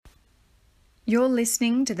You're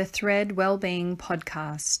listening to the Thread Wellbeing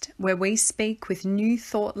Podcast, where we speak with new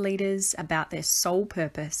thought leaders about their sole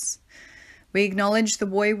purpose. We acknowledge the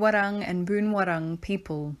Woiwurrung and Boonwurrung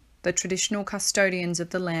people, the traditional custodians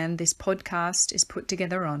of the land this podcast is put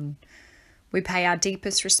together on. We pay our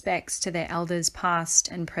deepest respects to their elders past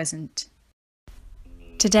and present.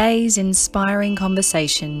 Today's inspiring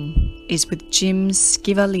conversation is with Jim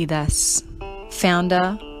Skivalidas,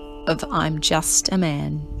 founder of I'm Just a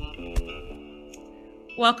Man.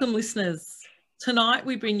 Welcome, listeners. Tonight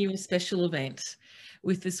we bring you a special event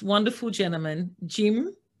with this wonderful gentleman,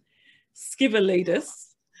 Jim Skivalidas,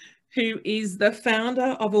 who is the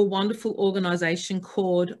founder of a wonderful organisation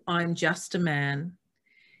called I'm Just a Man.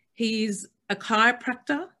 He is a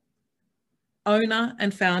chiropractor, owner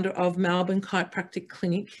and founder of Melbourne Chiropractic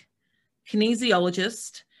Clinic,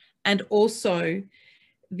 kinesiologist, and also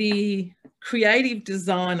the creative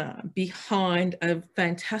designer behind a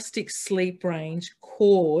fantastic sleep range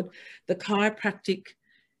called the Chiropractic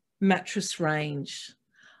Mattress Range.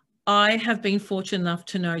 I have been fortunate enough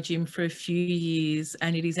to know Jim for a few years,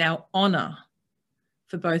 and it is our honour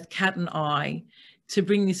for both Kat and I to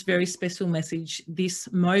bring this very special message this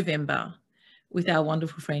Movember with our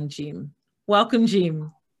wonderful friend Jim. Welcome,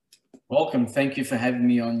 Jim. Welcome. Thank you for having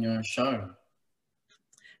me on your show.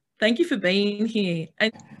 Thank you for being here.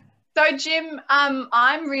 So, Jim,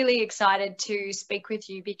 I'm really excited to speak with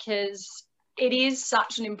you because it is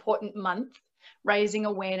such an important month, raising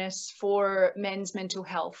awareness for men's mental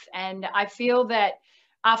health. And I feel that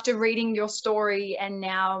after reading your story and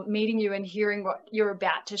now meeting you and hearing what you're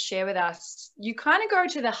about to share with us, you kind of go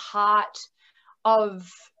to the heart of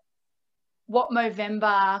what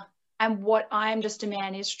Movember and what I Am Just a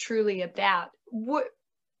Man is truly about.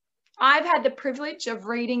 I've had the privilege of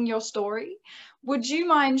reading your story. Would you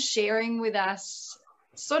mind sharing with us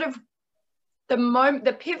sort of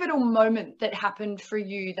the pivotal moment that happened for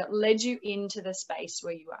you that led you into the space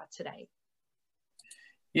where you are today?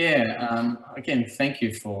 Yeah, again, thank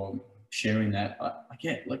you for sharing that.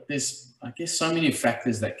 There's, I guess, so many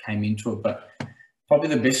factors that came into it, but probably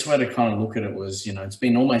the best way to kind of look at it was, it's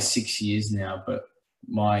been almost 6 years now, but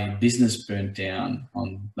my business burnt down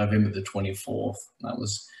on November the 24th. That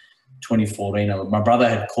was 2014. My brother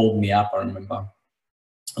had called me up, I remember.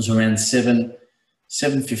 It was around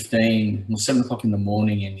 7:15 or 7 o'clock in the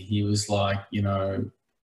morning, and he was like, you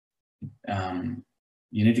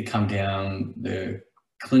need to come down, the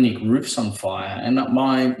clinic roof's on fire. And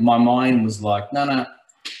my mind was like, no,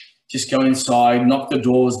 just go inside, knock the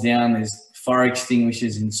doors down, there's fire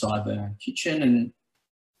extinguishers inside the kitchen, and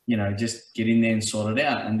just get in there and sort it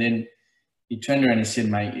out. And then he turned around and said,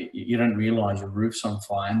 mate, you don't realise your roof's on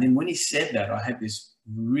fire. And then when he said that, I had this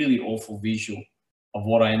really awful visual of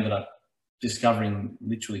what I ended up discovering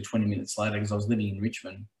literally 20 minutes later, because I was living in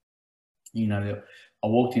Richmond. I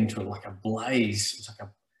walked into it like a blaze. It was like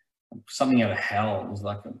something out of hell. It was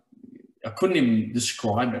like, I couldn't even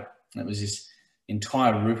describe it. It was this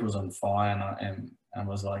entire roof was on fire, and I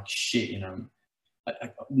was like, shit,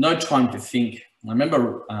 no time to think. I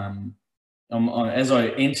remember as I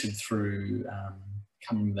entered through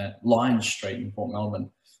coming that Lion Street in Port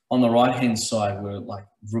Melbourne, on the right-hand side were like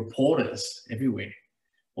reporters everywhere.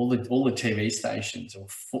 All the TV stations, or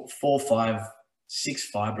 4, 5, 6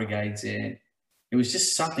 fire brigades there. It was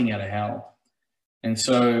just something out of hell. And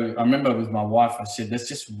so I remember with my wife, I said, let's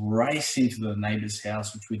just race into the neighbour's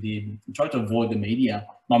house, which we did. We tried to avoid the media.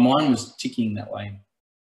 My mind was ticking that way.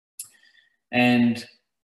 And,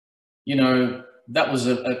 that was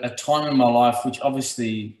a time in my life which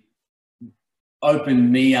obviously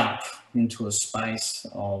opened me up into a space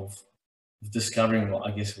of discovering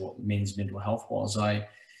what men's mental health was.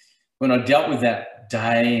 When I dealt with that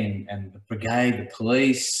day and the brigade, the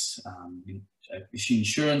police,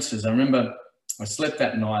 insurances, I remember I slept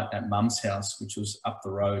that night at Mum's house, which was up the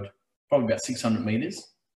road, probably about 600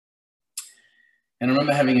 metres. And I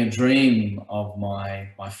remember having a dream of my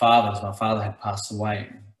father, as my father had passed away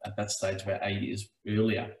at that stage about 8 years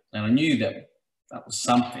earlier. And I knew that was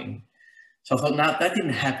something. So I thought, no, that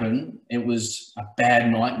didn't happen. It was a bad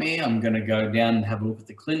nightmare. I'm going to go down and have a look at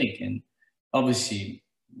the clinic. And obviously,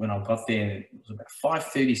 when I got there, it was about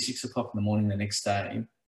 5:30, 6 o'clock in the morning the next day.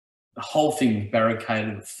 The whole thing was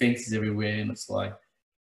barricaded with fences everywhere. And it's like,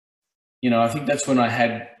 I think that's when I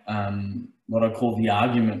had what I call the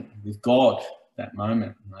argument with God that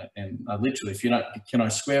moment. And I literally, can I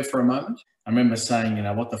swear for a moment? I remember saying,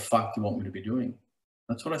 what the fuck do you want me to be doing?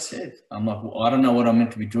 That's what I said. I'm like, well, I don't know what I'm meant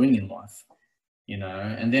to be doing in life,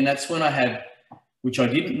 And then that's when I had, which I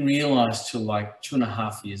didn't realise till like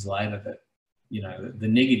 2.5 years later, that, the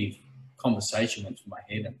negative conversation went through my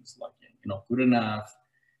head, and it was like, you're not good enough.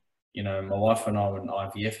 You know, my wife and I were in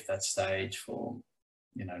IVF at that stage for,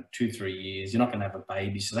 2-3 years. You're not going to have a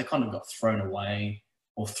baby. So they kind of got thrown away,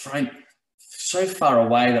 or thrown so far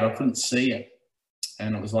away that I couldn't see it.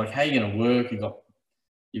 And it was like, how are you going to work?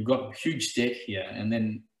 You've got huge debt here. And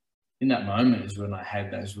then in that moment is when I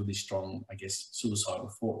had those really strong, I guess, suicidal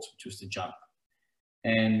thoughts, which was to jump.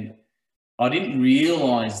 And I didn't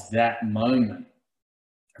realize that moment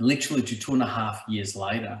literally to 2.5 years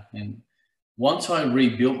later. And once I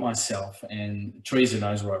rebuilt myself, and Teresa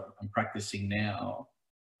knows where I'm practicing now,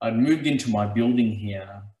 I'd moved into my building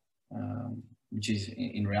here, which is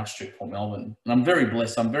in Rouse Street, Port Melbourne. And I'm very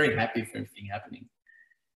blessed. I'm very happy for everything happening.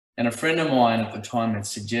 And a friend of mine at the time had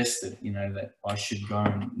suggested, that I should go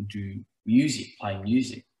and do music, play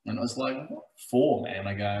music. And I was like, what for, man?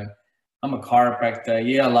 I go, I'm a chiropractor.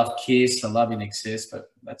 Yeah, I love Kiss. I love In Excess,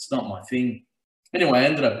 but that's not my thing. Anyway, I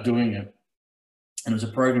ended up doing it. And it was a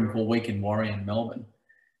program called Weekend Warrior in Melbourne.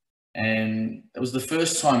 And it was the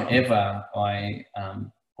first time ever I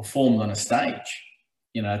performed on a stage,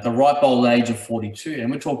 at the ripe old age of 42.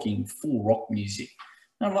 And we're talking full rock music.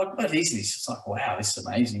 And I'm like, what is this? It's like, wow, this is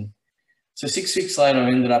amazing. So 6 weeks later,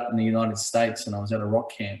 I ended up in the United States, and I was at a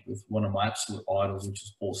rock camp with one of my absolute idols, which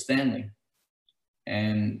was Paul Stanley.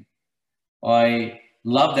 And I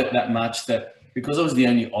loved it that much that because I was the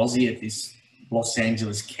only Aussie at this Los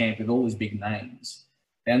Angeles camp with all these big names,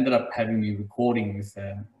 they ended up having me recording with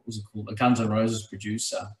a Guns N' Roses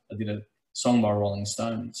producer. I did a song by Rolling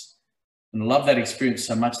Stones. And I loved that experience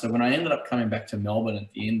so much that when I ended up coming back to Melbourne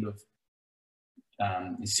at the end of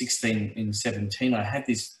in 16 and 17, I had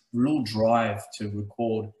this real drive to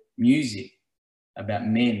record music about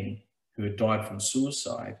men who had died from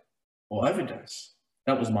suicide or overdose.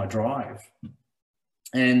 That was my drive.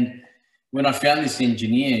 And when I found this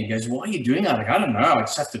engineer, he goes, "Why are you doing that?" I don't know, I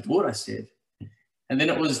just have to do it, I said. And then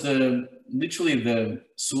it was literally the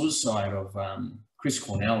suicide of Chris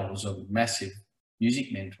Cornell, who was a massive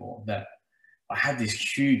music mentor, that I had this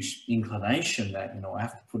huge inclination that, I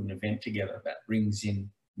have to put an event together that brings in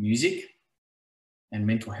music and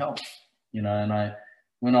mental health, and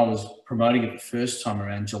when I was promoting it the first time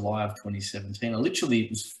around July of 2017, it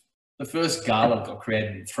was the first gala got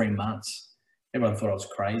created in 3 months. Everyone thought I was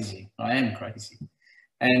crazy. I am crazy.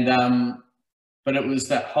 And, but it was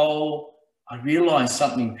that I realized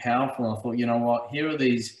something powerful. I thought, you know what, here are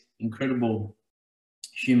these incredible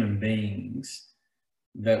human beings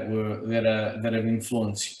that have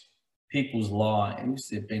influenced people's lives.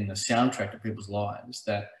 They've been the soundtrack of people's lives.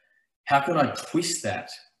 That how can I twist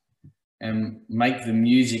that and make the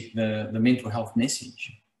music the mental health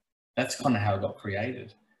message? That's kind of how it got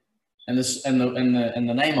created. And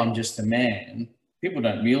the name "I'm Just a Man," people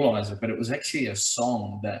don't realize it, but it was actually a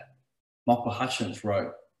song that Michael Hutchence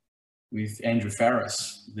wrote with Andrew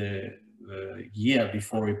Farris the year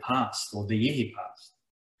before he passed, or the year he passed.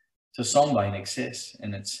 It's a song by In Excess,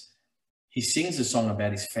 and he sings a song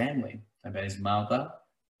about his family, about his mother,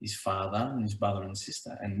 his father, and his brother and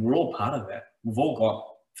sister. And we're all part of that. We've all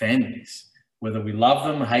got families, whether we love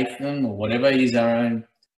them, hate them, or whatever is our own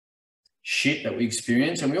shit that we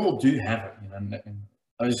experience. And we all do have it, and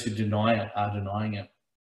those who deny it are denying it.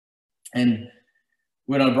 And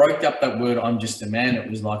when I broke up that word, "I'm just a man," it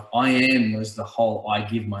was like I am was the whole I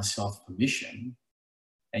give myself permission,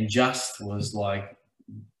 and just was like,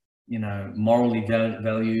 morally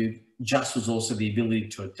valued. Just was also the ability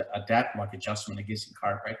to adapt, like adjustment, I guess, in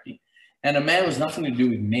chiropractic. And a man was nothing to do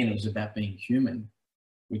with men. It was about being human,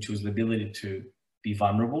 which was the ability to be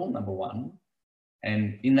vulnerable, number one.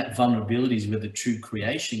 And in that vulnerability is where the true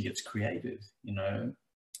creation gets created,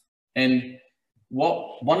 And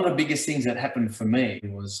one of the biggest things that happened for me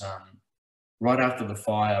was right after the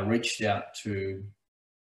fire, I reached out to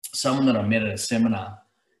someone that I met at a seminar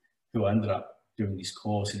who ended up doing this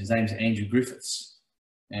course, and his name's Andrew Griffiths.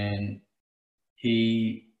 And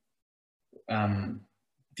he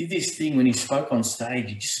did this thing when he spoke on stage.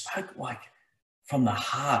 He just spoke like from the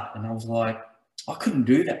heart. And I was like, I couldn't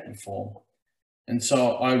do that before. And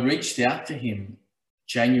so I reached out to him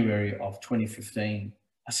January of 2015.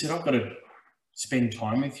 I said, I've got to spend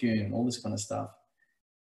time with you and all this kind of stuff.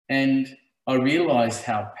 And I realized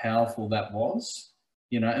how powerful that was,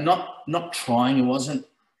 and not trying. It wasn't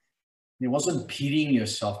pitying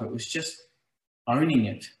yourself. It was just owning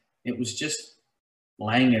it. It was just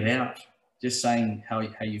laying it out, just saying how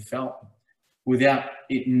you felt without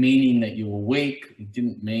it meaning that you were weak. It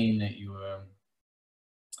didn't mean that you were,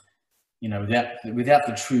 without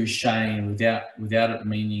the true shame, without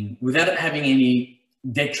it having any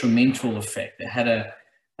detrimental effect. It had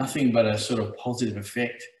nothing but a sort of positive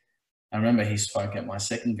effect. I remember he spoke at my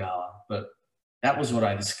second gala, but that was what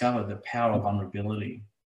I discovered, the power of vulnerability.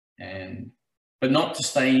 but not to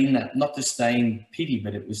stay in that, not to stay in pity,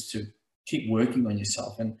 but it was to keep working on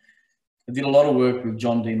yourself. And I did a lot of work with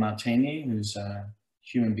John DeMartini, who's a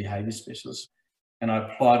human behavior specialist, and I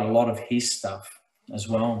applied a lot of his stuff as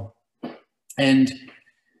well. And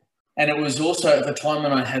it was also at the time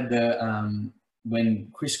when I had when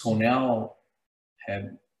Chris Cornell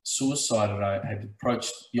had suicided, I had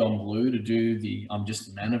approached Beyond Blue to do the I'm Just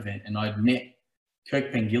a Man event, and I'd met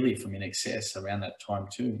Kirk Pengilly from InXS around that time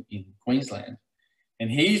too in Queensland. And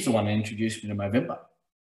he's the one who introduced me to Movember,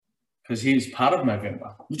 because he was part of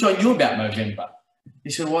Movember, which I knew about Movember. He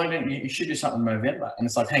said, why don't you should do something with Movember? And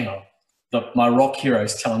it's like, hang on, my rock hero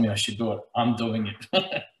is telling me I should do it. I'm doing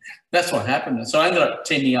it. That's what happened. And so I ended up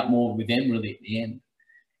teaming up more with them really at the end.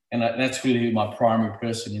 And that's really who my primary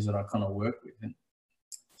person is that I kind of work with. And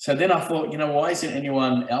so then I thought, why isn't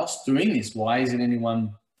anyone else doing this? Why isn't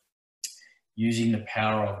anyone using the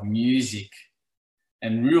power of music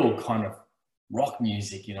and real kind of rock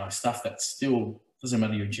music, stuff that still doesn't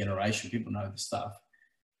matter your generation, people know the stuff.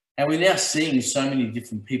 And we're now seeing so many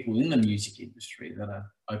different people in the music industry that are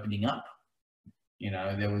opening up.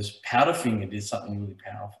 There was Powderfinger did something really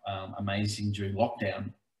powerful, amazing during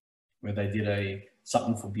lockdown, where they did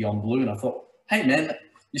something for Beyond Blue. And I thought, hey man,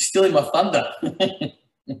 you're stealing my thunder.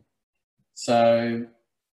 So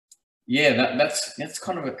yeah, that's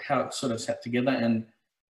kind of how it sort of sat together. And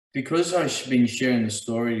because I've been sharing the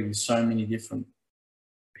story with so many different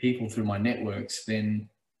people through my networks, then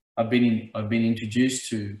I've been introduced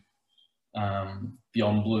to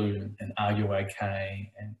Beyond Blue and Are You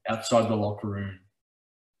OK and Outside the Locker Room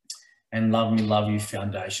and Love Me Love You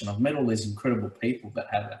Foundation. I've met all these incredible people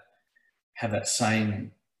that have that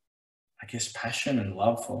same, I guess, passion and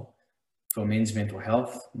love for men's mental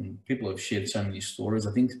health. And people have shared so many stories.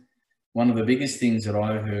 I think one of the biggest things that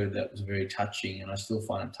I heard that was very touching, and I still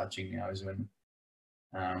find it touching now, is when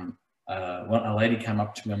a lady came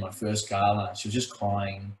up to me on my first gala. She was just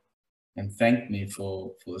crying and thanked me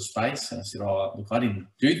for the space. And I said, oh, look, I didn't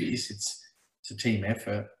do this. It's a team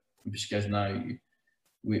effort. And she goes, no,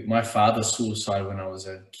 my father suicided when I was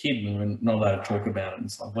a kid. We were not allowed to talk about it. And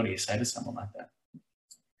it's like, what do you say to someone like that?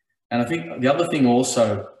 And I think the other thing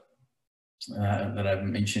also that I've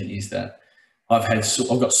mentioned is that I've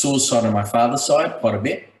got suicide on my father's side quite a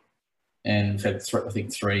bit, and I've had I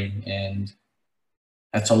think 3, and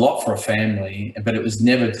that's a lot for a family, but it was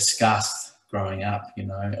never discussed growing up,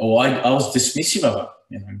 or I was dismissive of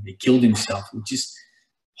it. He killed himself, which is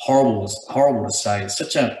horrible to say. It's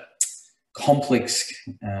such a complex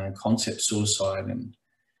concept, suicide. And,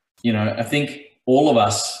 I think all of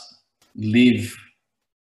us live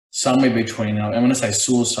somewhere between, and when I say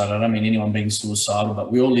suicide, I don't mean anyone being suicidal,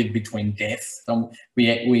 but we all live between death.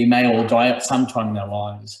 We may all die at some time in our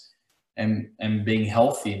lives and being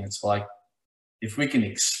healthy. And it's like, if we can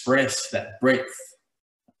express that breadth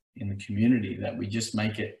in the community, that we just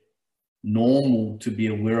make it normal to be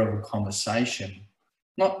aware of a conversation,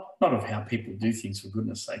 not of how people do things, for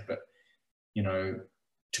goodness sake, but,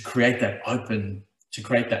 to create that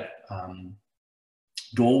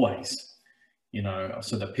doorways,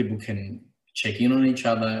 so that people can check in on each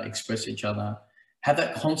other, express each other, have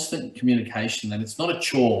that constant communication, that it's not a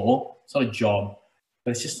chore, it's not a job,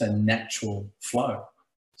 but it's just a natural flow.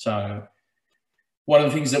 So one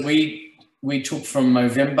of the things that we took from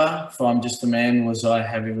Movember for I'm Just a Man was I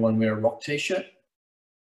have everyone wear a rock t-shirt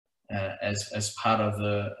as part of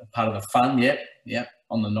the fun. Yep.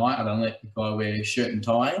 On the night, I don't let the guy wear a shirt and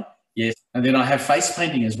tie. Yes. And then I have face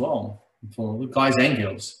painting as well for guys and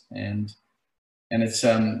girls. And it's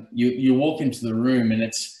you walk into the room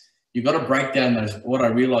and you've got to break down what I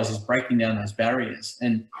realized is breaking down those barriers.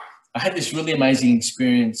 And I had this really amazing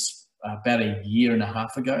experience about a year and a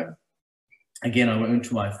half ago. Again, I went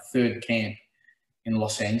to my 3rd camp in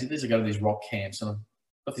Los Angeles. I go to these rock camps, and I've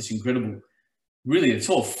got this incredible, really, it's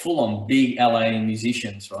all full on big LA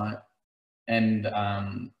musicians, right? And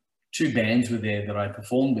 2 bands were there that I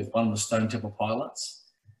performed with. One was Stone Temple Pilots,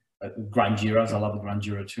 Grunge Eras, I love the Grunge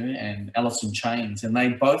Era too, and Alice in Chains. And they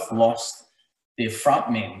both lost their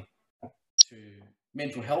frontmen to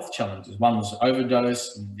mental health challenges. One was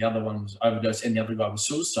overdose, and the other one was overdose, and the other guy was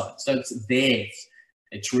suicide. So it's theirs,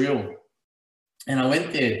 it's real. And I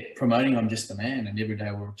went there promoting I'm Just a Man, and every day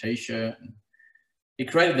I wore a t-shirt. And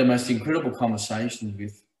it created the most incredible conversations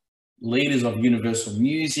with leaders of universal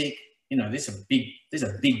music. These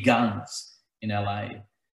are big guns in LA.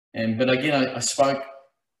 But again, I spoke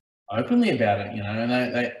openly about it,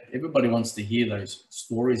 and everybody wants to hear those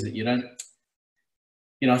stories that you don't,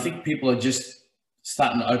 I think people are just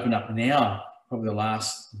starting to open up now, probably the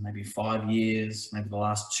last maybe 5 years, maybe the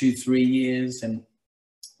last 2-3 years. And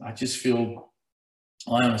I just feel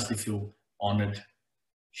I honestly feel honoured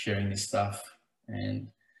sharing this stuff, and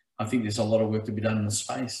I think there's a lot of work to be done in the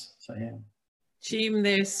space. So yeah. Jim,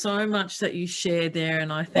 there's so much that you shared there,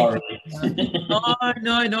 and I thank you.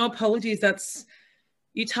 No apologies.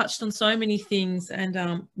 You touched on so many things, and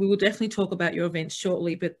we will definitely talk about your events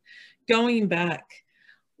shortly. But going back,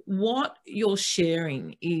 what you're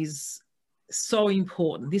sharing is so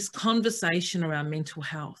important. This conversation around mental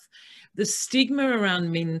health, the stigma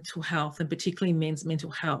around mental health, and particularly men's mental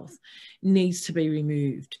health, needs to be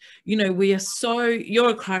removed. You know, you're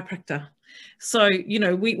a chiropractor. So, you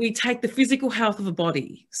know, we take the physical health of a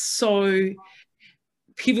body so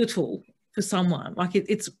pivotal for someone. Like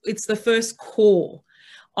it's the first core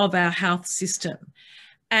of our health system.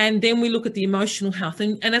 And then we look at the emotional health.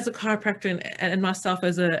 And as a chiropractor and myself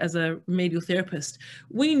as a remedial therapist,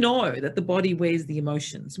 we know that the body wears the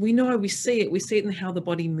emotions. We see it in how the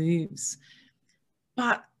body moves.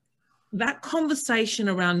 But that conversation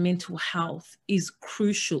around mental health is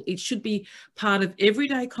crucial. It should be part of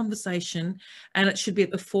everyday conversation, and it should be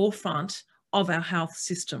at the forefront of our health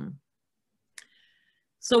system.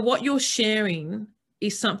 So what you're sharing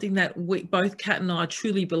is something that both Kat and I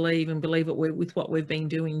truly believe it with what we've been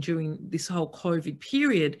doing during this whole COVID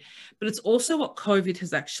period, but it's also what COVID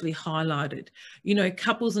has actually highlighted. You know,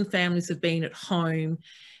 couples and families have been at home.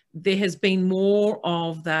 There has been more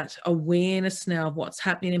of that awareness now of what's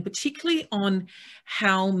happening, and particularly on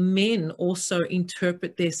how men also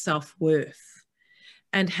interpret their self-worth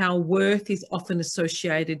and how worth is often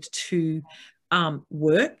associated to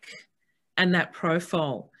work and that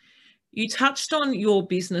profile. You touched on your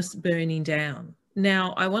business burning down.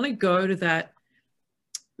 Now, I want to go to that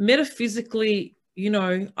metaphysically. You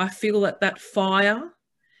know, I feel that fire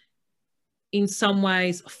in some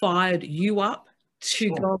ways fired you up to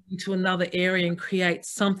go into another area and create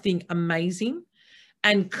something amazing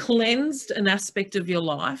and cleansed an aspect of your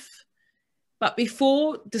life. But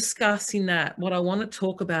before discussing that, what I want to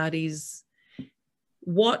talk about is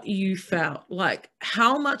what you felt like,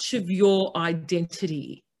 how much of your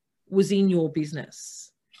identity was in your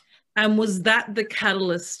business, and was that the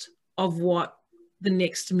catalyst of what the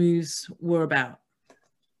next moves were about?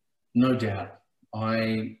 No doubt.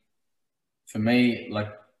 For me,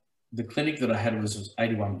 like, the clinic that I had was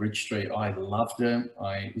 81 Bridge Street. I loved it.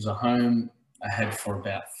 It was a home I had for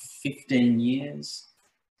about 15 years.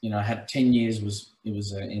 You know, I had 10 years it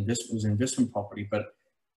was an investment property, but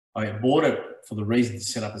I bought it for the reason to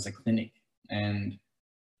set up as a clinic. And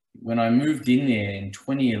when I moved in there in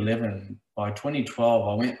 2011, by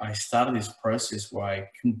 2012, I started this process where I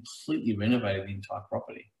completely renovated the entire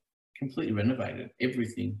property. Completely renovated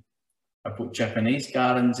everything. I put Japanese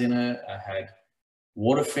gardens in it. I had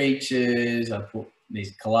water features. I put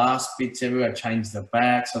these glass bits everywhere. I changed the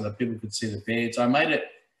back so that people could see the beds. I made it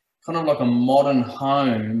kind of like a modern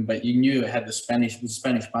home, but you knew it had the Spanish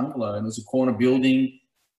bungalow, and it was a corner building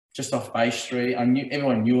just off Bay Street.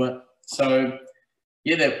 Everyone knew it. So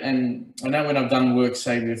yeah, and I know when I've done work,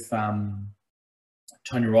 say with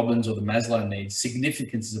Tony Robbins or the Maslow needs,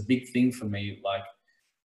 significance is a big thing for me. Like,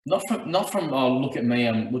 not from oh, look at me,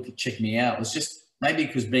 check me out. It's just maybe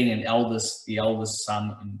because being the eldest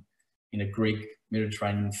son in a Greek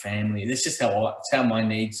Mediterranean family, that's just how my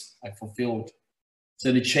needs are fulfilled. It's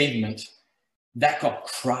an achievement that got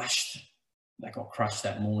crushed.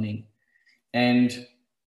 That morning, and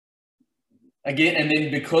again, and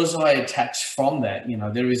then because I attached from that, you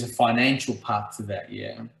know, there is a financial part to that,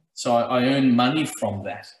 yeah. So I earn money from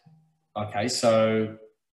that. Okay, so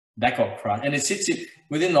that got crushed, and it sits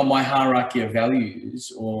within my hierarchy of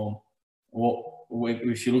values, or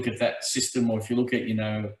if you look at that system, or if you look at, you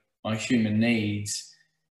know, my human needs,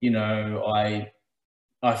 you know,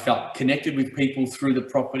 I felt connected with people through the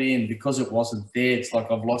property, and because it wasn't there, it's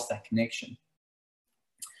like I've lost that connection.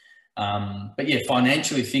 But yeah,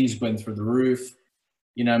 financially things went through the roof.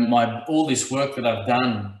 You know, all this work that I've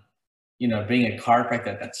done, you know, being a chiropractor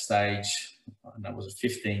at that stage, I don't know, was it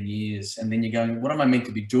 15 years? And then you're going, what am I meant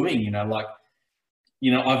to be doing? You know, like,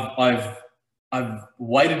 you know, I've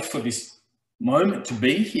waited for this moment to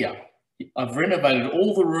be here. I've renovated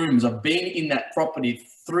all the rooms. I've been in that property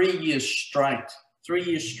 3 years straight,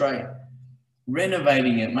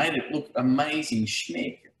 renovating it, made it look amazing,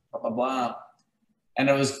 schmick, blah, blah, blah. And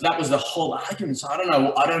that was the whole argument. So I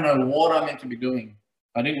don't know what I'm meant to be doing.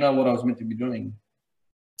 I didn't know what I was meant to be doing.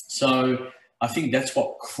 So I think that's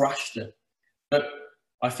what crushed it. But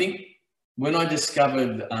I think when I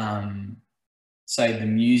discovered, say, the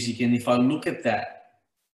music, and if I look at that,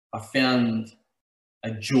 I found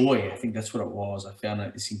a joy. I think that's what it was. I found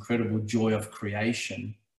this incredible joy of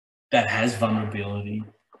creation that has vulnerability.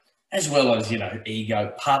 as well as, you know,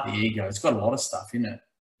 ego, partly ego. It's got a lot of stuff in it.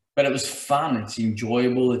 But it was fun. It's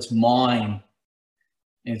enjoyable. It's mine.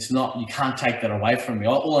 It's not, you can't take that away from me.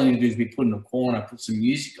 All I need to do is be put in a corner, put some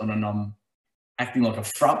music on, and I'm acting like a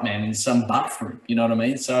front man in some bathroom. You know what I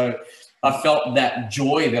mean? So I felt that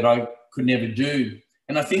joy that I could never do.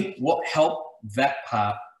 And I think what helped that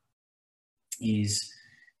part is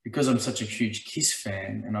because I'm such a huge Kiss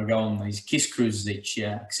fan and I go on these Kiss cruises each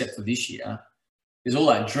year, except for this year, there's all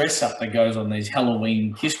that dress up that goes on these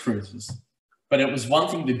Halloween Kiss cruises. But it was one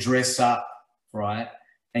thing to dress up, right,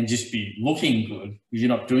 and just be looking good because you're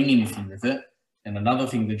not doing anything with it. And another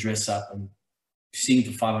thing to dress up and sing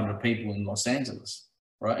to 500 people in Los Angeles,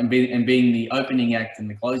 right? And being the opening act and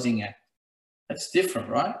the closing act. That's different,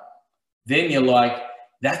 right? Then you're like,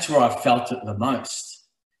 that's where I felt it the most.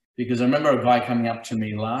 Because I remember a guy coming up to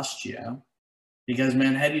me last year. He goes,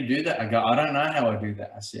 man, how do you do that? I go, I don't know how I do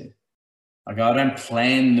that. I don't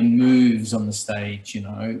plan the moves on the stage, you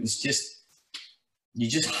know. It's just, you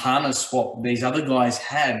just harness what these other guys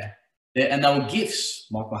had. And they were gifts.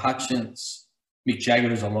 Michael Hutchence, Mick Jagger,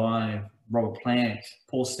 who's alive, Robert Plant,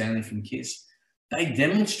 Paul Stanley from Kiss. They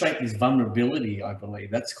demonstrate this vulnerability, I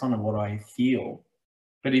believe. That's kind of what I feel.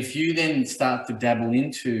 But if you then start to dabble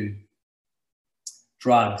into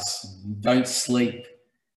drugs, don't sleep,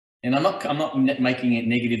 and I'm not making it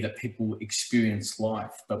negative that people experience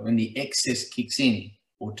life, but when the excess kicks in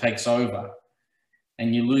or takes over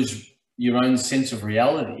and you lose your own sense of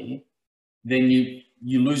reality, then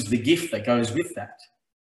you lose the gift that goes with that,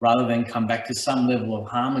 rather than come back to some level of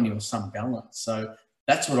harmony or some balance. So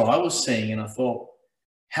that's what I was seeing. And I thought,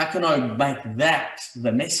 how can I make that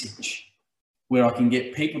the message where I can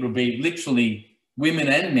get people to be literally, women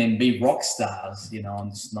and men, be rock stars, you know, on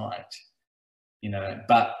this night, you know,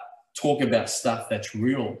 but talk about stuff that's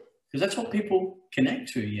real, because that's what people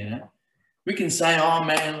connect to, you know. We can say, oh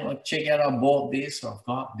man, like, check out, I bought this, or I've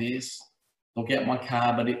got this, look out my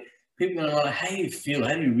car, but people are going to like, how do you feel?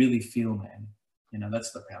 How do you really feel, man? You know,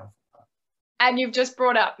 that's the powerful part. And you've just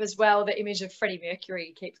brought up as well the image of Freddie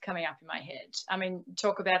Mercury keeps coming up in my head. I mean,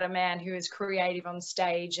 talk about a man who is creative on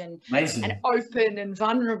stage and open and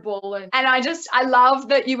vulnerable. And I love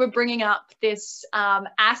that you were bringing up this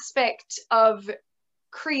aspect of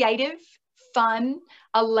creative, fun,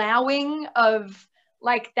 allowing of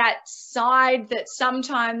like that side that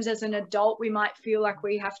sometimes as an adult we might feel like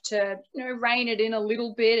we have to, you know, rein it in a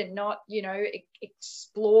little bit and not, you know,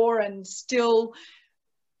 explore and still,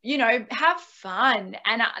 you know, have fun.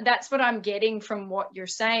 And that's what I'm getting from what you're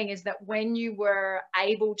saying, is that when you were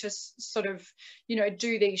able to sort of, you know,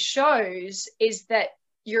 do these shows, is that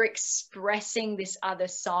you're expressing this other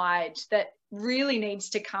side that really needs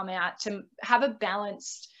to come out to have a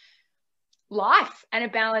balanced life and a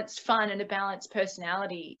balanced fun and a balanced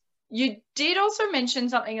personality. You did also mention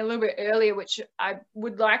something a little bit earlier, which I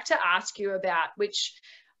would like to ask you about, which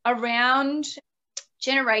around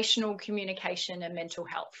generational communication and mental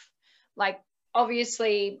health. Like,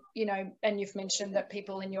 obviously, you know, and you've mentioned that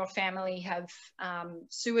people in your family have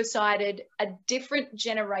suicided. A different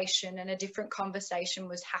generation and a different conversation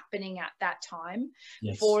was happening at that time.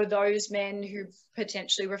 Yes. For those men who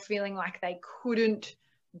potentially were feeling like they couldn't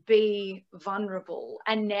be vulnerable.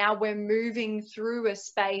 And now we're moving through a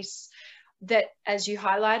space that, as you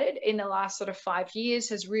highlighted, in the last sort of 5 years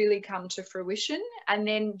has really come to fruition. And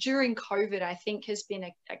then during COVID, I think has been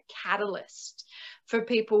a catalyst for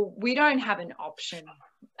people. We don't have an option,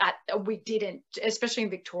 we didn't, especially in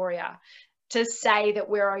Victoria, to say that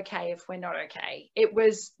we're okay if we're not okay.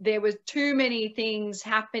 There was too many things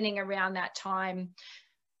happening around that time.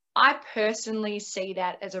 I personally see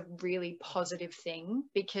that as a really positive thing,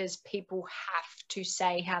 because people have to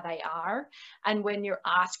say how they are. And when you're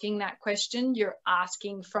asking that question, you're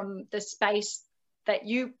asking from the space that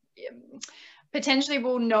you potentially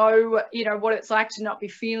will know, you know, what it's like to not be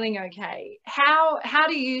feeling okay. How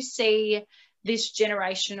do you see this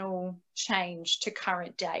generational change to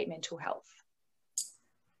current day mental health?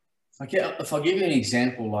 Okay, if I give you an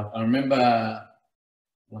example, like I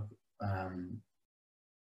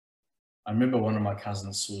remember one of my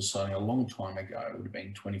cousins suiciding a long time ago. It would have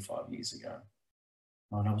been 25 years ago.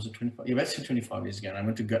 Oh no, was it 25? Yeah, about 25 years ago. And I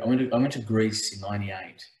went to Greece in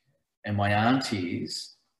 '98, and my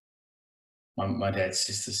aunties, my dad's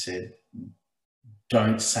sister, said,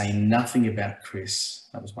 "Don't say nothing about Chris."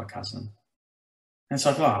 That was my cousin. And it's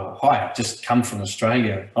like, oh, hi, I've just come from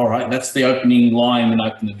Australia. All right, that's the opening line and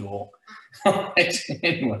open the door.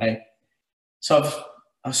 Anyway, so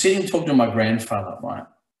I was sitting talking to my grandfather, right?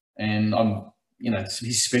 And I'm, you know,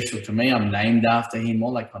 he's special to me. I'm named after him,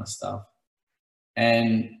 all that kind of stuff.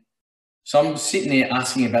 And so I'm sitting there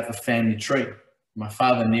asking about the family tree. My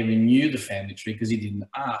father never knew the family tree because he didn't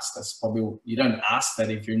ask. That's probably, you don't ask that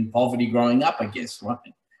if you're in poverty growing up, I guess, right?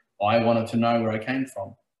 I wanted to know where I came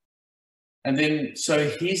from. And then, so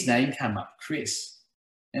his name came up, Chris.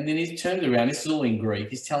 And then he turned around, this is all in Greek,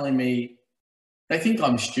 he's telling me, they think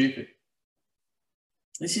I'm stupid.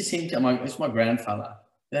 This is him, it's my grandfather.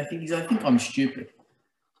 I think I'm stupid.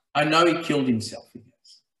 I know he killed himself,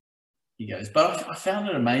 he goes, but I found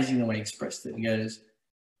it amazing the way he expressed it. He goes,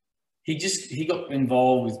 he got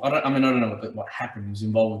involved with, I don't know what happened. He was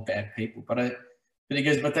involved with bad people, but he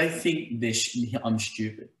goes, but they think I'm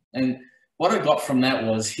stupid. And what I got from that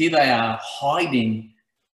was, here they are hiding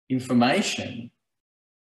information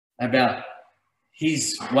about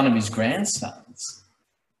one of his grandsons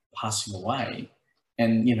passing away,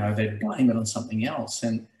 and they blame it on something else.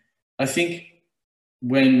 And I think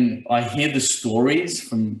when I hear the stories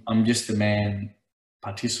from I'm Just a Man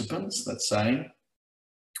participants, let's say,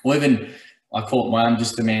 or even I call it my I'm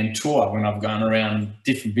Just a Man tour, when I've gone around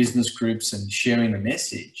different business groups and sharing the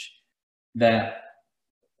message, that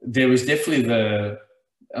there was definitely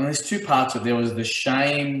there's two parts of it. There was the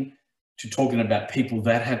shame to talking about people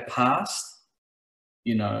that had passed,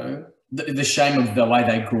 the shame of the way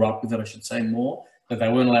they grew up with it, I should say, more, that they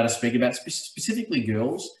weren't allowed to speak about, specifically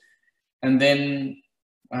girls. And then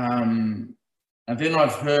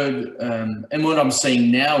I've heard, and what I'm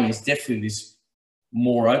seeing now is definitely this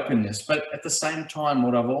more openness. But at the same time,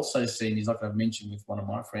 what I've also seen is, like I've mentioned with one of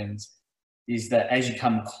my friends, is that as you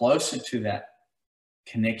come closer to that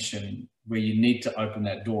connection where you need to open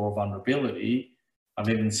that door of vulnerability, I've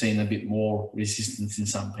even seen a bit more resistance in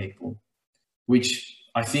some people, which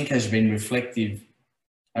I think has been reflective.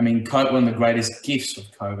 I mean, one of the greatest gifts of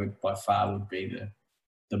COVID by far would be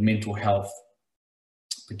the mental health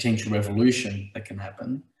potential revolution that can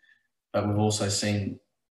happen. But we've also seen,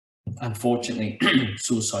 unfortunately,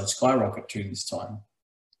 suicide skyrocket during this time,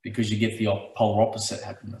 because you get the polar opposite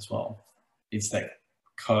happen as well. It's that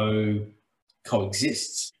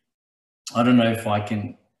coexists. I don't know if I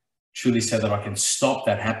can truly say that I can stop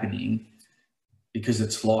that happening, because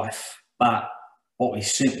it's life. But what we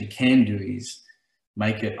certainly can do is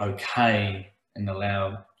make it okay and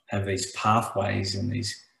have these pathways and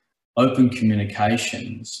these open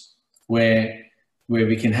communications where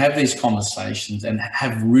we can have these conversations and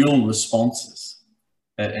have real responses.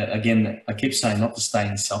 Again, I keep saying not to stay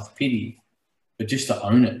in self-pity, but just to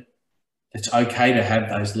own it. It's okay to have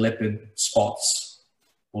those leopard spots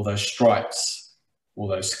or those stripes or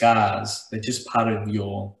those scars. They're just part of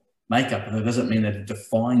your makeup, and it doesn't mean that it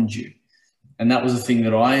defines you. And that was the thing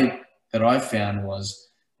that I found, was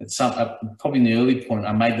that probably in the early point,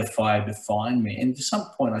 I made the fire define me. And to some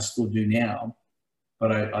point I still do now,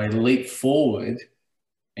 but I leap forward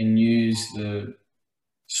and use the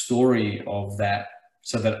story of that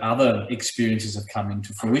so that other experiences have come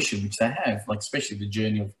into fruition, which they have, like especially the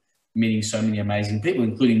journey of meeting so many amazing people,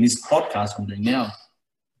 including this podcast I'm doing now.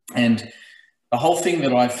 And the whole thing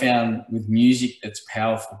that I found with music that's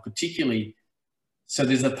powerful, particularly, so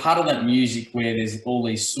there's a part of that music where there's all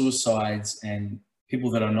these suicides and people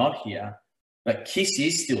that are not here, but Kiss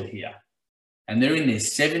is still here. And they're in their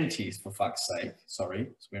 70s, for fuck's sake, sorry,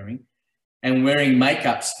 swearing, and wearing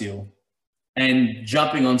makeup still and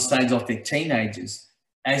jumping on stage like they're teenagers,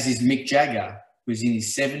 as is Mick Jagger, who's in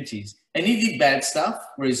his 70s. And he did bad stuff,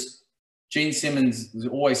 whereas Gene Simmons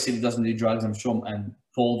always said he doesn't do drugs, I'm sure, and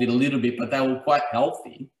Paul did a little bit, but they were quite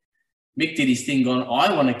healthy. Mick did his thing on,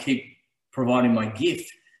 I want to keep providing my gift.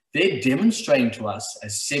 They're demonstrating to us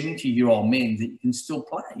as 70-year-old men that you can still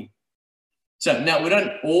play. So now we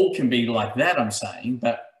don't all can be like that, I'm saying,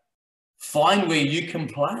 but find where you can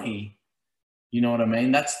play. You know what I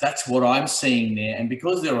mean? That's what I'm seeing there. And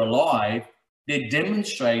because they're alive, they're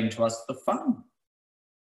demonstrating to us the fun.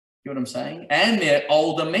 You know what I'm saying? And they're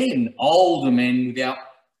older men without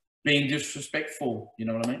being disrespectful. You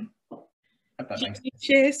know what I mean? You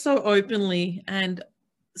share so openly, and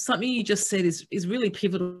something you just said is really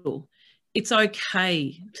pivotal. It's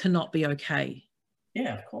okay to not be okay.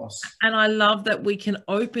 Yeah, of course. And I love that we can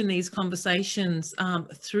open these conversations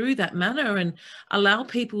through that manner and allow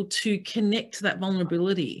people to connect to that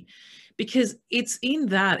vulnerability, because it's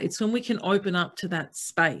when we can open up to that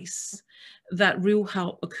space that real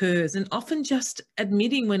help occurs. And often just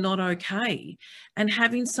admitting we're not okay and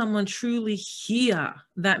having someone truly hear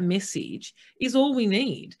that message is all we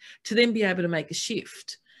need to then be able to make a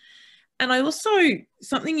shift. And I also,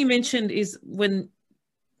 something you mentioned is when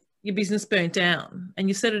your business burnt down, and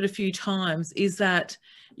you said it a few times, is that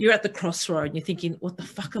you're at the crossroad and you're thinking, what the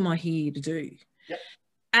fuck am I here to do? Yep.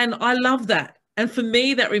 And I love that. And for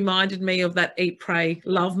me, that reminded me of that eat, pray,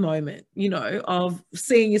 love moment, you know, of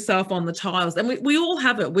seeing yourself on the tiles. And we all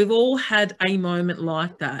have it. We've all had a moment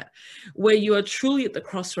like that where you are truly at the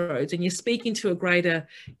crossroads and you're speaking to a greater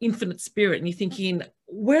infinite spirit and you're thinking,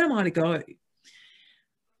 where am I to go?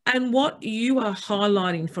 And what you are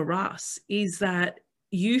highlighting for us is that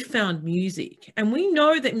you found music. And we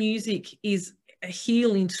know that music is a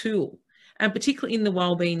healing tool, and particularly in the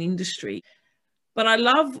wellbeing industry. But I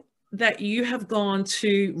love that you have gone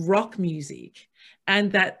to rock music, and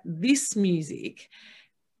that this music,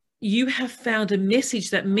 you have found a message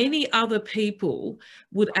that many other people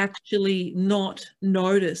would actually not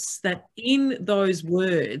notice, that in those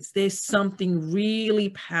words, there's something really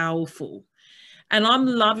powerful. And I'm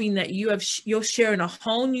loving that you're sharing a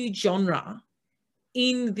whole new genre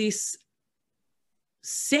in this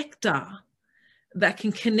sector that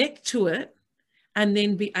can connect to it and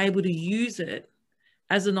then be able to use it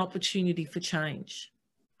as an opportunity for change.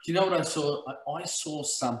 Do you know what I saw? I saw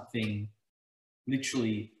something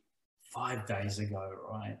literally 5 days ago,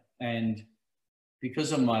 right? And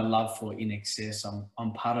because of my love for In Excess,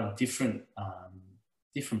 I'm part of different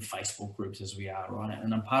Facebook groups as we are, right?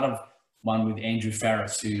 And I'm part of one with Andrew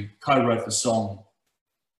Farris, who co-wrote the song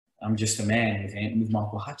 "I'm Just a Man" with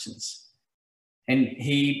Michael Hutchence. And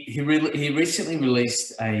he recently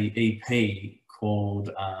released a EP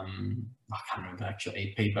called I can't remember the actual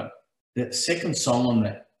EP, but the second song on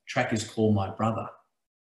that track is called "My Brother."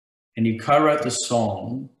 And he co-wrote the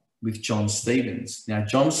song with John Stevens. Now,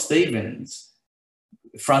 John Stevens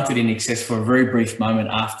fronted In Excess for a very brief moment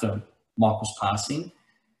after Michael's passing.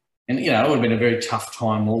 And, you know, it would have been a very tough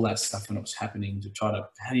time, all that stuff when it was happening, to try to,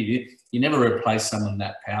 how do you never replace someone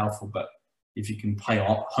that powerful, but if you can pay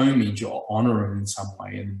homage or honour him in some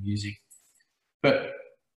way in the music. But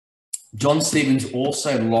John Stevens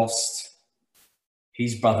also lost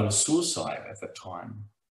his brother to suicide at that time.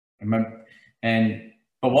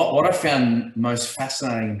 But what I found most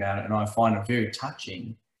fascinating about it, and I find it very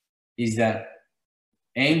touching, is that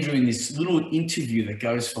Andrew, in this little interview that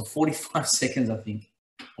goes for 45 seconds, I think,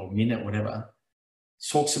 or a minute, whatever,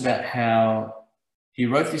 talks about how he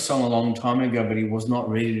wrote this song a long time ago, but he was not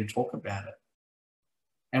ready to talk about it.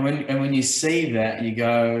 And when you see that, you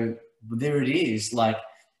go, well, there it is. Like,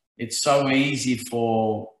 it's so easy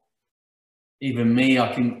for even me,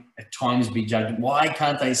 I can at times be judged. Why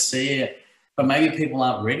can't they see it? But maybe people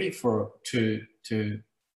aren't ready for it to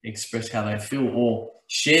express how they feel or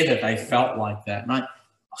share that they felt like that. And I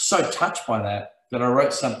was so touched by that I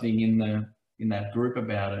wrote something in that group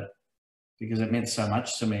about it, because it meant so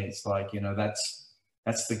much to me. It's like, you know,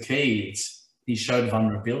 that's the key. He showed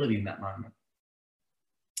vulnerability in that moment,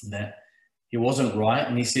 that he wasn't right,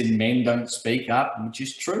 and he said men don't speak up, which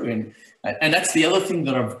is true. And that's the other thing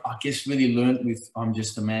that I guess really learned with I'm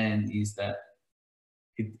Just a Man, is that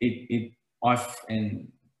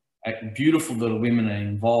and beautiful that women are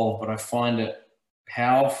involved, but I find it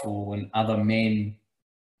powerful when other men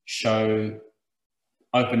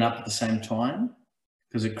open up at the same time,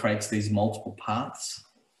 because it creates these multiple paths.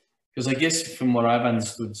 Because I guess from what I've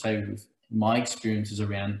understood, say with my experiences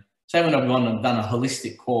around, say when I've gone and done a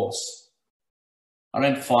holistic course, I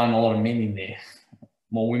don't find a lot of men in there.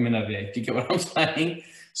 More women are there. Do you get what I'm saying?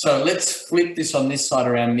 So let's flip this on this side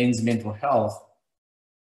around men's mental health.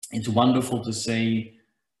 It's wonderful to see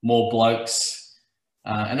more blokes.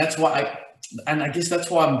 And that's why I guess that's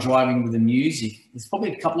why I'm driving with the music. There's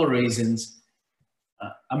probably a couple of reasons.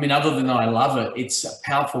 I mean, other than I love it, it's a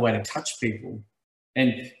powerful way to touch people.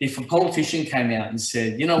 And if a politician came out and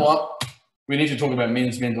said, you know what, we need to talk about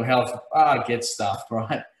men's mental health, get stuffed,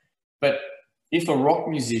 right? But if a rock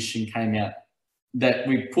musician came out that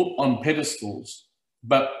we put on pedestals,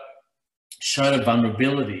 but showed a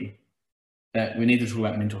vulnerability that we need to talk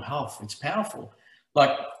about mental health, it's powerful.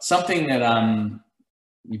 Like something that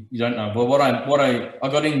you don't know, but I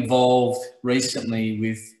got involved recently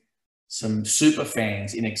with some super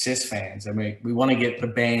fans, In Excess fans, and we want to get the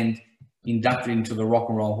band inducted into the Rock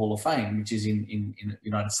and Roll Hall of Fame, which is in the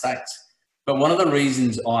United States. But one of the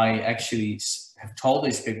reasons I actually have told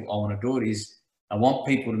these people I want to do it is I want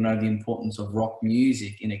people to know the importance of rock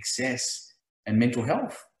music, In Excess, and mental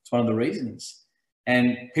health. It's one of the reasons.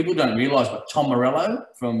 And people don't realise, but Tom Morello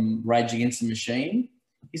from Rage Against the Machine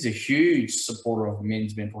is a huge supporter of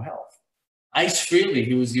men's mental health. Ace Frehley,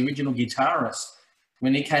 who was the original guitarist,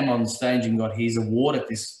 when he came on stage and got his award at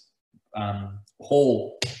this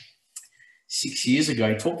hall 6 years ago,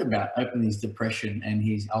 he talked about openly his depression and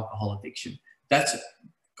his alcohol addiction. That's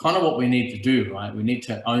kind of what we need to do, right? We need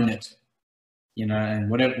to own it, you know, and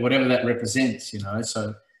whatever that represents, you know.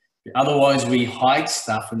 So otherwise we hide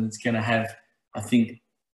stuff, and it's going to have, I think,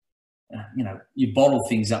 you bottle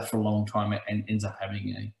things up for a long time and ends up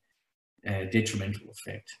having a detrimental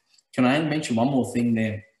effect. Can I mention one more thing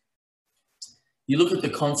there? You look at the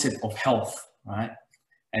concept of health, right?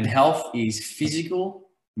 And health is physical,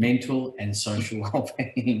 mental, and social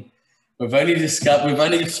well-being. We've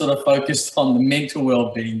only sort of focused on the mental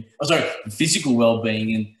well-being, the physical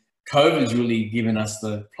well-being, and COVID's really given us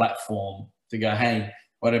the platform to go, hey,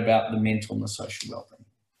 what about the mental and the social well-being?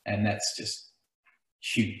 And that's just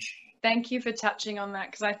huge. Thank you for touching on that,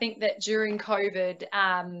 because I think that during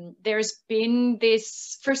COVID, there's been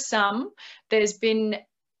this, for some, there's been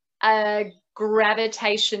a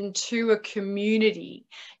gravitation to a community,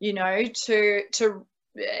 to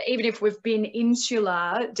even if we've been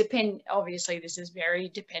insular, obviously this is very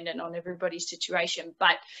dependent on everybody's situation,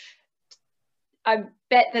 but I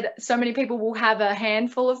bet that so many people will have a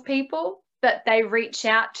handful of people that they reach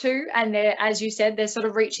out to, and they're, as you said, they're sort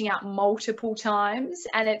of reaching out multiple times,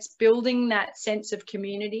 and it's building that sense of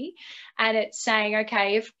community, and it's saying,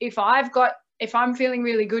 okay, if I'm feeling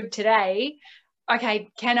really good today, okay,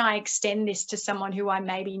 can I extend this to someone who I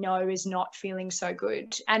maybe know is not feeling so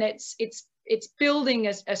good? And it's building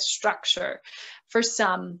a structure for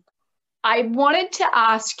some. I wanted to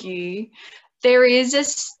ask you, there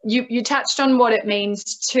is you touched on what it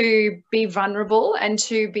means to be vulnerable and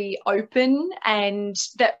to be open, and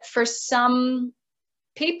that for some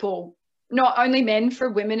people, not only men, for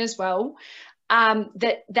women as well,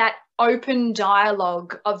 that open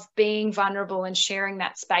dialogue of being vulnerable and sharing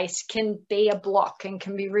that space can be a block and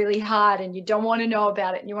can be really hard, and you don't want to know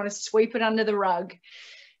about it and you want to sweep it under the rug.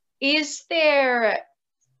 Is there,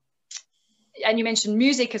 and you mentioned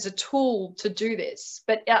music as a tool to do this,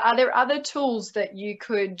 but are there other tools that you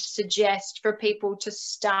could suggest for people to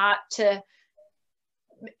start to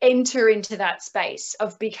enter into that space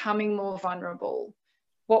of becoming more vulnerable?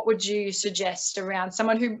 What would you suggest around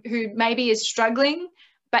someone who maybe is struggling,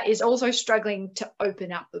 but is also struggling to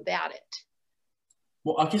open up about it?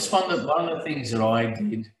 Well, I guess one of the things that I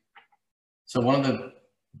did, so one of the,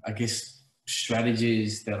 I guess,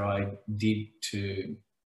 strategies that I did to,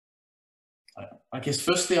 I guess,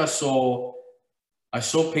 firstly, I saw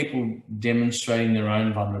people demonstrating their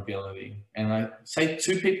own vulnerability, and I say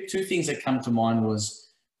two things that come to mind was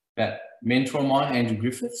that mentor of mine, Andrew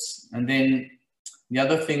Griffiths, and then the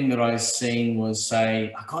other thing that I seen was,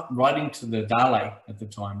 say, I got right into the Dalai at the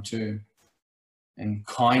time too, and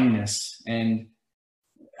kindness, and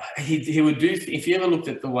he would do, if you ever looked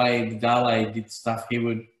at the way the Dalai did stuff, he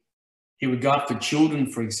would go up to children,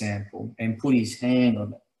 for example, and put his hand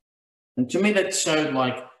on it. And to me, that showed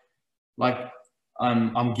like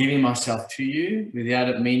I'm giving myself to you without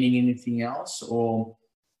it meaning anything else, or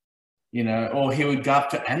or he would go up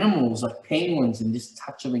to animals like penguins and just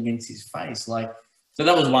touch them against his face, like. So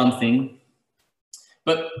that was one thing.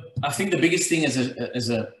 But I think the biggest thing as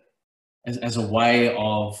a way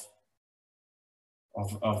of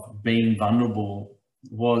being vulnerable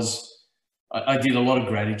was I did a lot of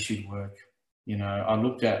gratitude work. I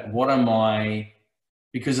looked at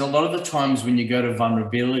because a lot of the times when you go to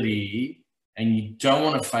vulnerability and you don't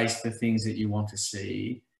want to face the things that you want to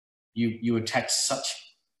see, you attach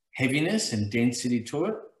such heaviness and density to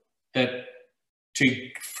it that to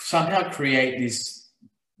somehow create this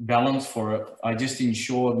balance for it, I just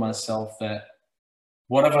ensured myself that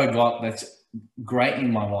what have I got that's great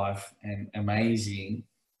in my life and amazing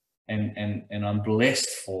and I'm blessed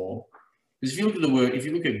for. Because if you look at the word, if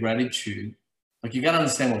you look at gratitude, like you got to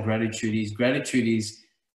understand what gratitude is. Gratitude is,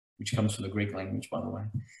 which comes from the Greek language, by the way.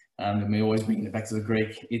 And we always bring it back to the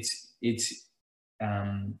Greek. It's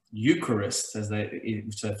Eucharist,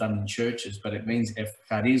 which they've done in churches, but it means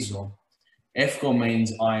efcharizo. Efko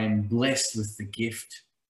means I am blessed with the gift.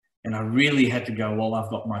 And I really had to go, well,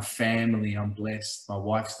 I've got my family, I'm blessed. My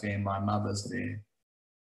wife's there, my mother's there.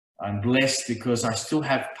 I'm blessed because I still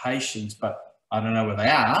have patients, but I don't know where they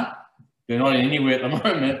are. They're not anywhere at the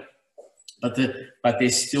moment, but they're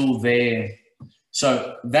still there.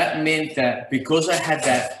 So that meant that because I had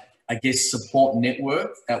that, I guess, support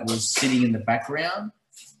network that was sitting in the background,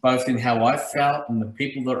 both in how I felt and the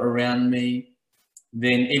people that are around me,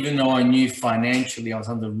 then even though I knew financially I was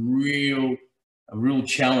under a real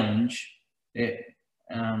challenge, I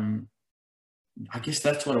guess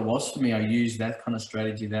that's what it was for me. I used that kind of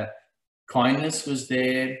strategy, that kindness was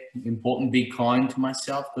there, important, be kind to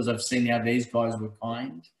myself because I've seen how these guys were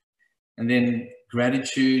kind. And then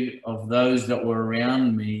gratitude of those that were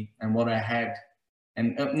around me and what I had.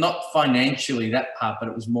 And not financially, that part, but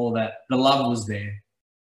it was more that the love was there.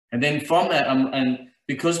 And then from that, and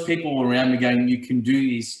because people were around me going, you can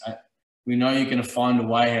do this, we know you're going to find a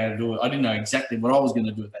way how to do it. I didn't know exactly what I was going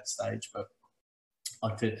to do at that stage, but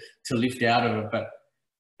like to lift out of it. But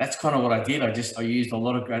that's kind of what I did. I used a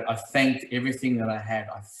lot of I thanked everything that I had.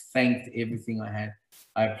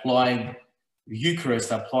 I applied the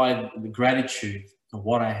Eucharist. I applied the gratitude to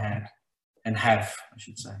what I had and have, I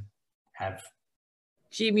should say, have.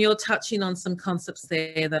 Jim, you're touching on some concepts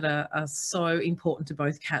there that are so important to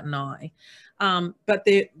both Kat and I, but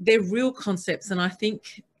they're real concepts, and I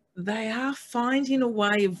think they are finding a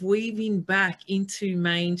way of weaving back into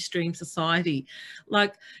mainstream society.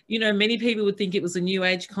 Like, you know, many people would think it was a new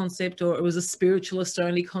age concept, or it was a spiritualist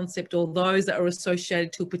only concept, or those that are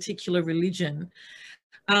associated to a particular religion.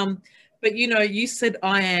 But, you know, you said,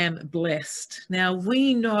 I am blessed. Now,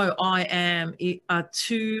 we know I am are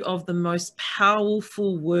two of the most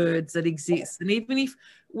powerful words that exist. And even if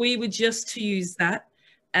we were just to use that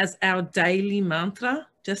as our daily mantra,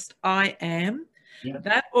 just I am,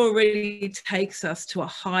 that already takes us to a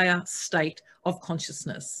higher state of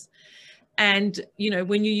consciousness. And, you know,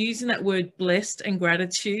 when you're using that word blessed and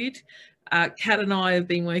gratitude, Kat and I have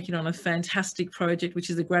been working on a fantastic project,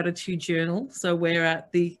 which is a gratitude journal. So we're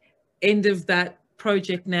at the end of that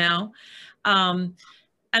project now. And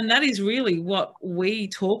that is really what we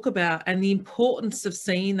talk about, and the importance of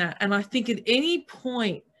seeing that. And I think at any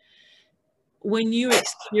point when you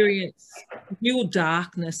experience real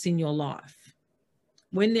darkness in your life,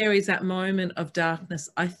 when there is that moment of darkness,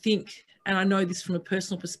 I think, and I know this from a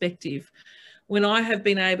personal perspective, when I have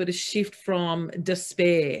been able to shift from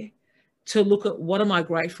despair to look at what am I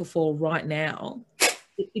grateful for right now,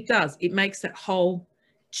 it makes that whole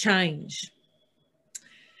change.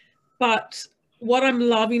 But what I'm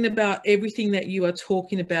loving about everything that you are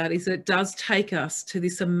talking about is that it does take us to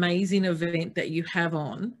this amazing event that you have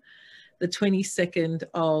on the 22nd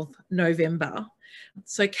of November.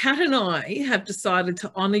 So Kat and I have decided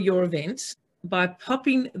to honour your event by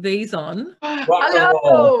popping these on.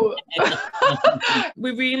 Hello!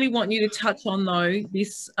 We really want you to touch on, though,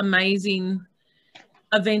 this amazing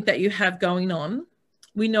event that you have going on.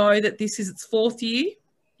 We know that this is its 4th year.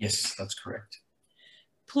 Yes, that's correct.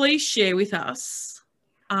 Please share with us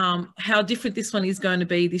how different this one is going to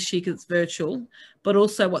be this year because it's virtual, but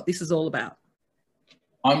also what this is all about.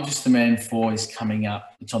 I'm Just a Man 4 is coming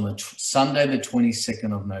up. It's on the Sunday, the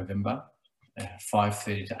 22nd of November,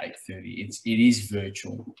 5:30 to 8:30. It is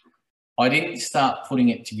virtual. I didn't start putting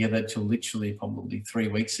it together till literally probably 3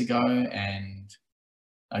 weeks ago, and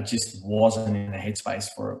I just wasn't in the headspace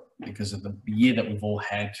for it because of the year that we've all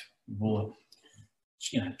had. We've all,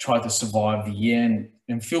 you know, tried to survive the year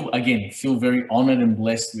and feel very honoured and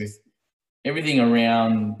blessed with everything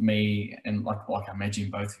around me, and like I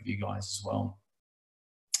imagine both of you guys as well.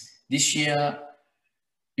 This year,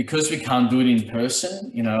 because we can't do it in person,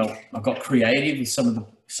 you know, I got creative with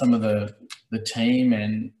some of the team,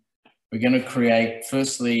 and we're going to create.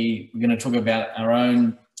 Firstly, we're going to talk about our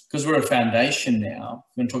own, because we're a foundation now.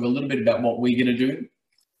 We're going to talk a little bit about what we're going to do,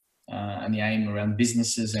 and the aim around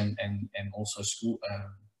businesses and also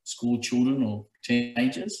school children or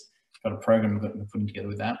teenagers. Got a program we're putting together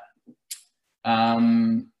with that,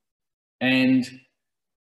 and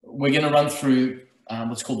we're going to run through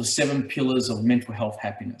what's called the 7 pillars of mental health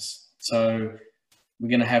happiness. So we're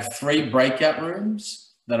going to have 3 breakout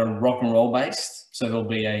rooms that are rock and roll based. So there'll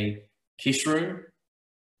be a KISS room,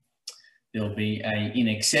 there'll be a In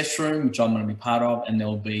Excess room, which I'm going to be part of, and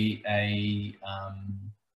there'll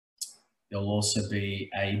also be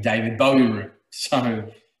a David Bowie room. So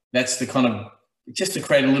that's the kind of, just to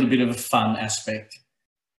create a little bit of a fun aspect.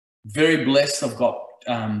 Very blessed. I've got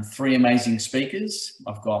 3 amazing speakers.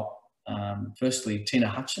 I've got firstly, Tina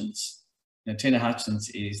Hutchins. Now, Tina Hutchins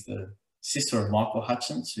is the sister of Michael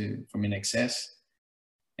Hutchins, from In Excess.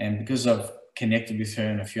 And because I've connected with her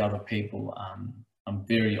and a few other people, I'm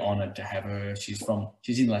very honoured to have her. She's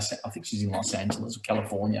in I think she's in Los Angeles or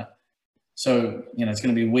California. So, you know, it's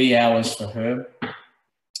going to be wee hours for her.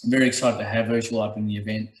 I'm very excited to have her. She'll open the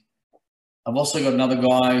event. I've also got another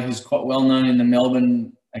guy who's quite well known in the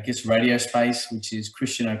Melbourne, I guess, radio space, which is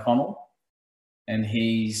Christian O'Connell. And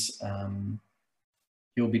he'll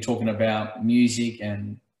be talking about music,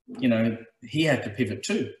 and, you know, he had to pivot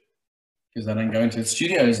too because they don't go into the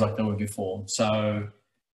studios like they were before. So,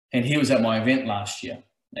 and he was at my event last year.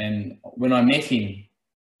 And when I met him,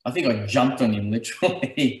 I think I jumped on him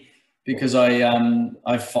literally because I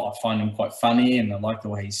find him quite funny, and I like the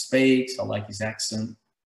way he speaks. I like his accent.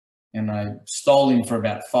 And I stole him for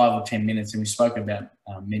about 5 or 10 minutes, and we spoke about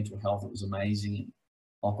mental health. It was amazing.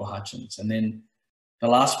 Michael Hutchins. And then the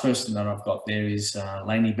last person that I've got there is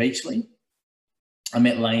Lainey Beachley. I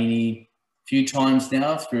met Lainey a few times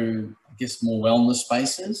now through, I guess, more wellness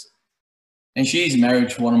spaces. And she's married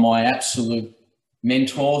to one of my absolute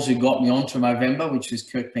mentors who got me onto Movember, which was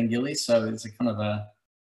Kirk Pengilly. So it's a kind of a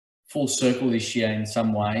full circle this year in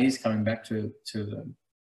some ways, coming back to the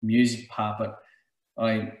music part. But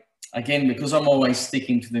again, because I'm always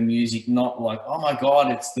sticking to the music, not like, oh my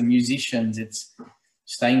God, it's the musicians, it's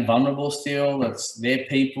staying vulnerable still, it's their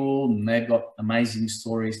people, and they've got amazing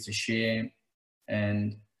stories to share.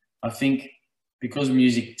 And I think because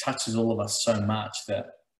music touches all of us so much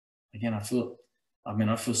that, again, I feel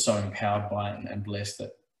so empowered by it and blessed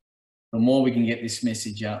that the more we can get this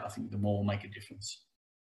message out, I think the more will make a difference.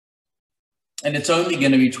 And it's only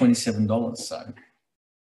going to be $27, so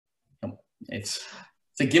it's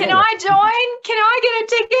a giveaway. Can I join? Can I get a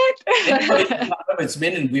ticket? It's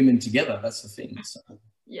men and women together. That's the thing. So.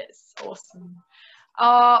 Yes, awesome.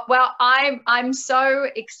 Well, I'm so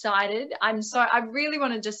excited. I really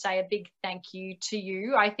want to just say a big thank you to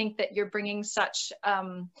you. I think that you're bringing such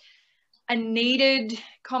a needed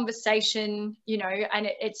conversation, you know, and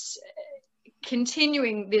it's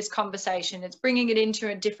continuing this conversation. It's bringing it into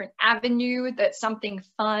a different avenue. That's something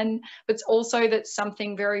fun, but it's also that's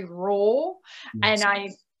something very raw. Yes. And I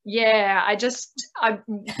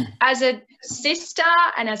as a sister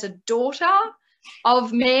and as a daughter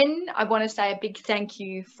of men, I want to say a big thank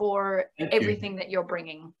you for everything that you're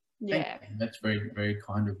bringing. Yeah. That's very, very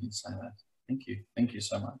kind of you to say that. Thank you. Thank you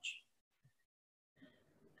so much.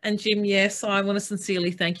 And Jim, yes, I want to sincerely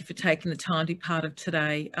thank you for taking the time to be part of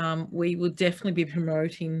today. We will definitely be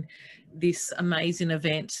promoting this amazing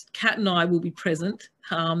event. Kat and I will be present.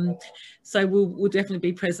 So we'll definitely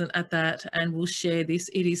be present at that, and we'll share this.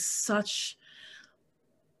 It's such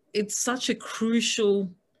a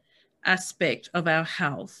crucial aspect of our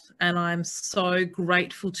health, and I'm so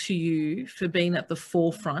grateful to you for being at the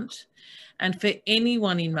forefront, and for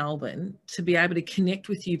anyone in Melbourne to be able to connect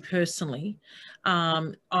with you personally,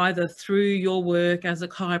 either through your work as a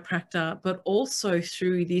chiropractor, but also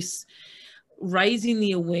through this raising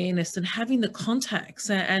the awareness and having the contacts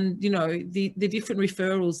and you know, the different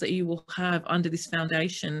referrals that you will have under this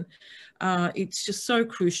foundation. It's just so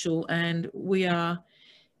crucial, and we are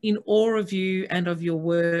in awe of you and of your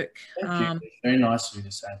work. Thank you. Very nice of you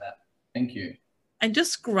to say that. Thank you. And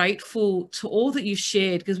just grateful to all that you've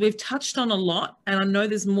shared, because we've touched on a lot, and I know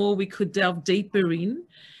there's more we could delve deeper in.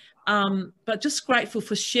 But just grateful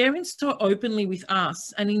for sharing so openly with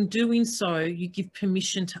us, and in doing so, you give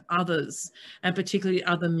permission to others, and particularly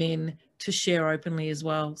other men, to share openly as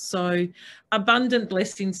well. So abundant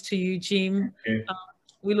blessings to you, Jim. Thank you.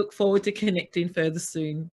 We look forward to connecting further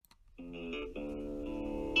soon.